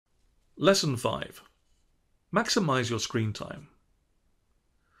Lesson 5. Maximize your screen time.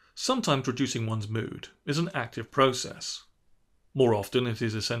 Sometimes reducing one's mood is an active process. More often it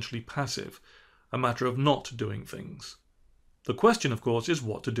is essentially passive, a matter of not doing things. The question, of course, is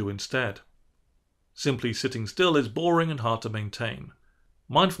what to do instead. Simply sitting still is boring and hard to maintain.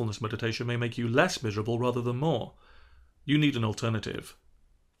 Mindfulness meditation may make you less miserable rather than more. You need an alternative.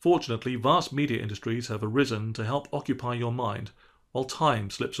 Fortunately, vast media industries have arisen to help occupy your mind while time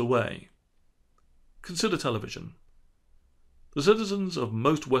slips away. Consider television. The citizens of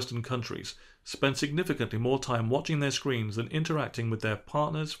most Western countries spend significantly more time watching their screens than interacting with their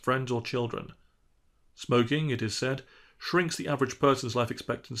partners, friends, or children. Smoking, it is said, shrinks the average person's life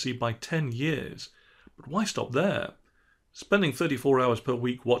expectancy by 10 years. But why stop there? Spending 34 hours per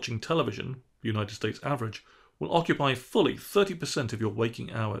week watching television, the United States average, will occupy fully 30% of your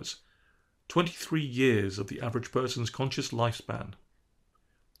waking hours, 23 years of the average person's conscious lifespan.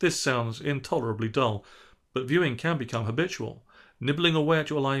 This sounds intolerably dull, but viewing can become habitual, nibbling away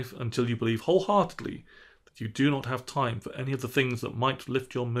at your life until you believe wholeheartedly that you do not have time for any of the things that might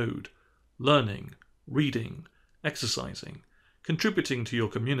lift your mood: learning, reading, exercising, contributing to your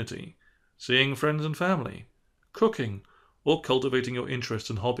community, seeing friends and family, cooking, or cultivating your interests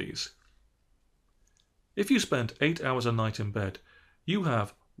and hobbies. If you spend 8 hours a night in bed, you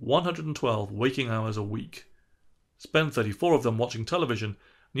have 112 waking hours a week. Spend 34 of them watching television,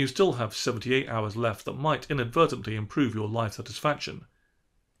 and you still have 78 hours left that might inadvertently improve your life satisfaction.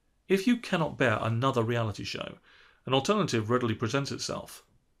 If you cannot bear another reality show, an alternative readily presents itself: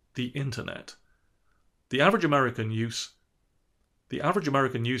 the Internet. The average American usage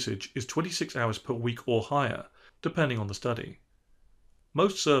is 26 hours per week or higher, depending on the study.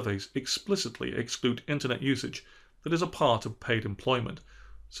 Most surveys explicitly exclude Internet usage that is a part of paid employment,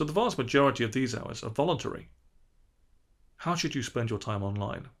 so the vast majority of these hours are voluntary. How should you spend your time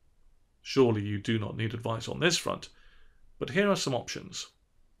online? Surely you do not need advice on this front, but here are some options.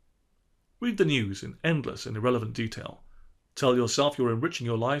 Read the news in endless and irrelevant detail. Tell yourself you're enriching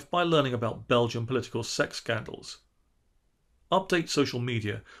your life by learning about Belgian political sex scandals. Update social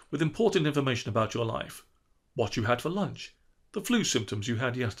media with important information about your life: what you had for lunch, the flu symptoms you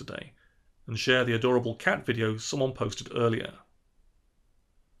had yesterday, and share the adorable cat video someone posted earlier.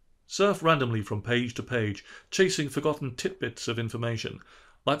 Surf randomly from page to page, chasing forgotten tidbits of information,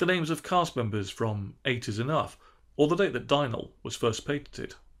 like the names of cast members from 8 is Enough, or the date that Dynel was first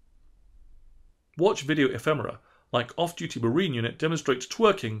patented. Watch video ephemera, like Off-Duty Marine Unit demonstrates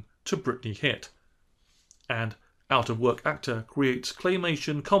twerking to Britney hit, and out-of-work actor creates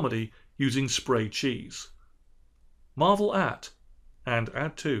claymation comedy using spray cheese. Marvel at, and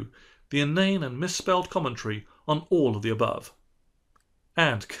add to, the inane and misspelled commentary on all of the above.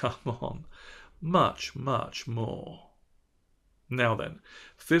 And come on, much, much more. Now then,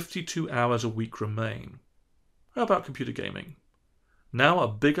 52 hours a week remain. How about computer gaming? Now a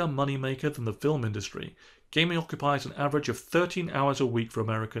bigger moneymaker than the film industry, gaming occupies an average of 13 hours a week for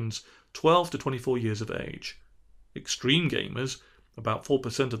Americans 12 to 24 years of age. Extreme gamers, about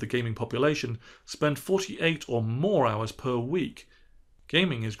 4% of the gaming population, spend 48 or more hours per week.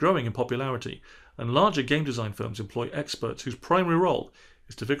 Gaming is growing in popularity, and larger game design firms employ experts whose primary role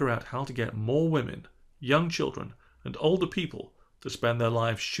is to figure out how to get more women, young children, and older people to spend their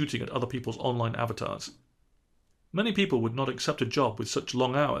lives shooting at other people's online avatars. Many people would not accept a job with such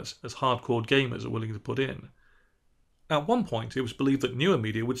long hours as hardcore gamers are willing to put in. At one point, it was believed that newer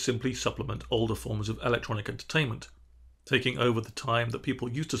media would simply supplement older forms of electronic entertainment, taking over the time that people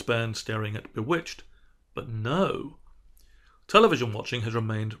used to spend staring at Bewitched. But no. Television watching has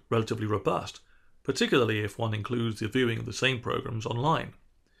remained relatively robust, particularly if one includes the viewing of the same programs online.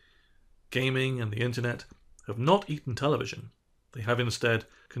 Gaming and the internet have not eaten television. They have instead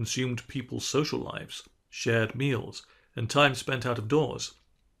consumed people's social lives, shared meals, and time spent out of doors.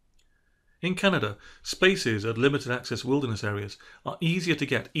 In Canada, spaces at limited access wilderness areas are easier to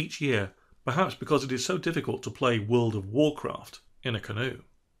get each year, perhaps because it is so difficult to play World of Warcraft in a canoe.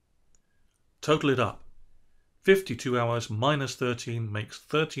 Total it up. 52 hours minus 13 makes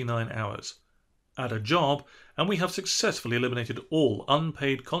 39 hours. Add a job, and we have successfully eliminated all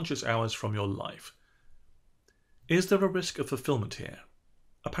unpaid conscious hours from your life. Is there a risk of fulfillment here?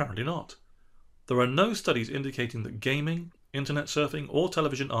 Apparently not. There are no studies indicating that gaming, internet surfing, or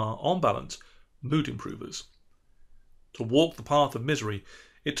television are, on balance, mood improvers. To walk the path of misery,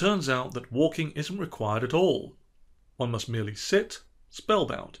 it turns out that walking isn't required at all. One must merely sit,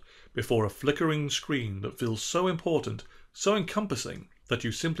 spellbound, before a flickering screen that feels so important, so encompassing, that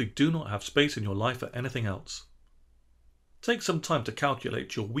you simply do not have space in your life for anything else. Take some time to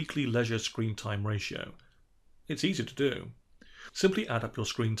calculate your weekly leisure screen time ratio. It's easy to do. Simply add up your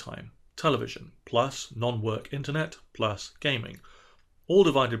screen time, television plus non-work internet plus gaming, all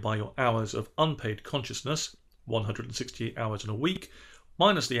divided by your hours of unpaid consciousness, 168 hours in a week,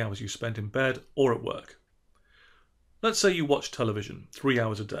 minus the hours you spend in bed or at work. Let's say you watch television 3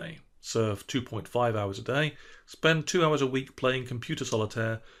 hours a day, surf 2.5 hours a day, spend 2 hours a week playing computer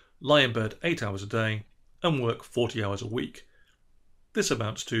solitaire, lie in bed 8 hours a day, and work 40 hours a week. This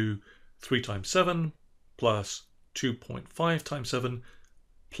amounts to 3 times 7 plus 2.5 times 7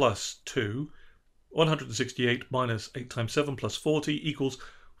 plus 2, 168 minus 8 times 7 plus 40 equals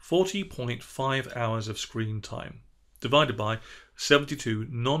 40.5 hours of screen time, divided by 72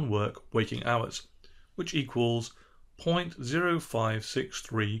 non-work waking hours, which equals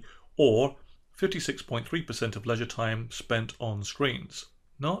 0.0563 or 56.3% of leisure time spent on screens.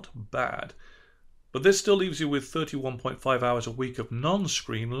 Not bad. But this still leaves you with 31.5 hours a week of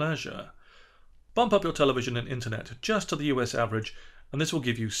non-screen leisure. Bump up your television and internet just to the US average, and this will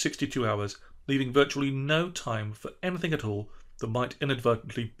give you 62 hours, leaving virtually no time for anything at all that might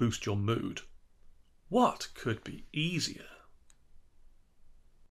inadvertently boost your mood. What could be easier?